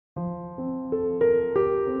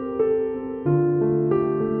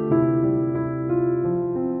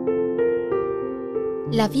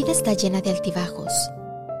La vida está llena de altibajos,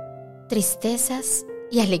 tristezas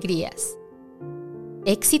y alegrías,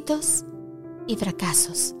 éxitos y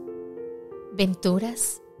fracasos,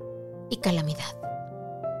 venturas y calamidad.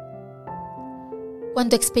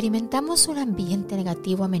 Cuando experimentamos un ambiente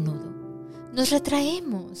negativo a menudo, nos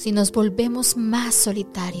retraemos y nos volvemos más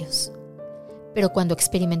solitarios. Pero cuando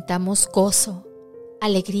experimentamos gozo,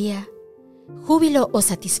 alegría, júbilo o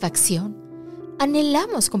satisfacción,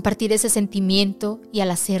 anhelamos compartir ese sentimiento y al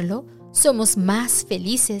hacerlo somos más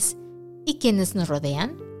felices y quienes nos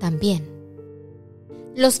rodean también.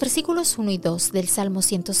 Los versículos 1 y 2 del Salmo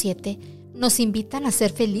 107 nos invitan a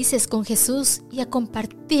ser felices con Jesús y a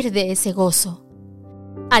compartir de ese gozo.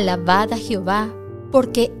 Alabad a Jehová,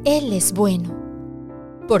 porque Él es bueno,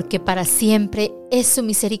 porque para siempre es su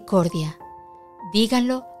misericordia.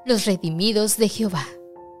 Díganlo los redimidos de Jehová.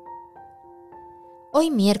 Hoy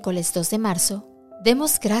miércoles 2 de marzo,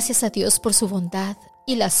 demos gracias a Dios por su bondad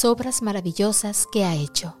y las obras maravillosas que ha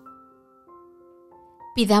hecho.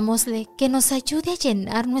 Pidámosle que nos ayude a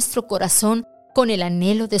llenar nuestro corazón con el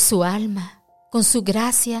anhelo de su alma, con su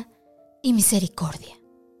gracia y misericordia.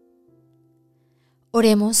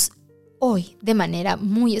 Oremos hoy de manera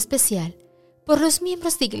muy especial por los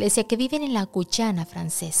miembros de iglesia que viven en la Guyana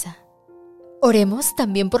francesa. Oremos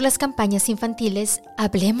también por las campañas infantiles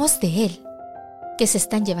Hablemos de Él, que se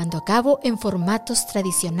están llevando a cabo en formatos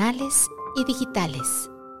tradicionales y digitales.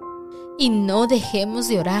 Y no dejemos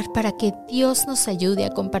de orar para que Dios nos ayude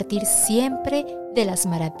a compartir siempre de las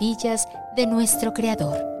maravillas de nuestro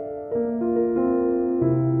Creador.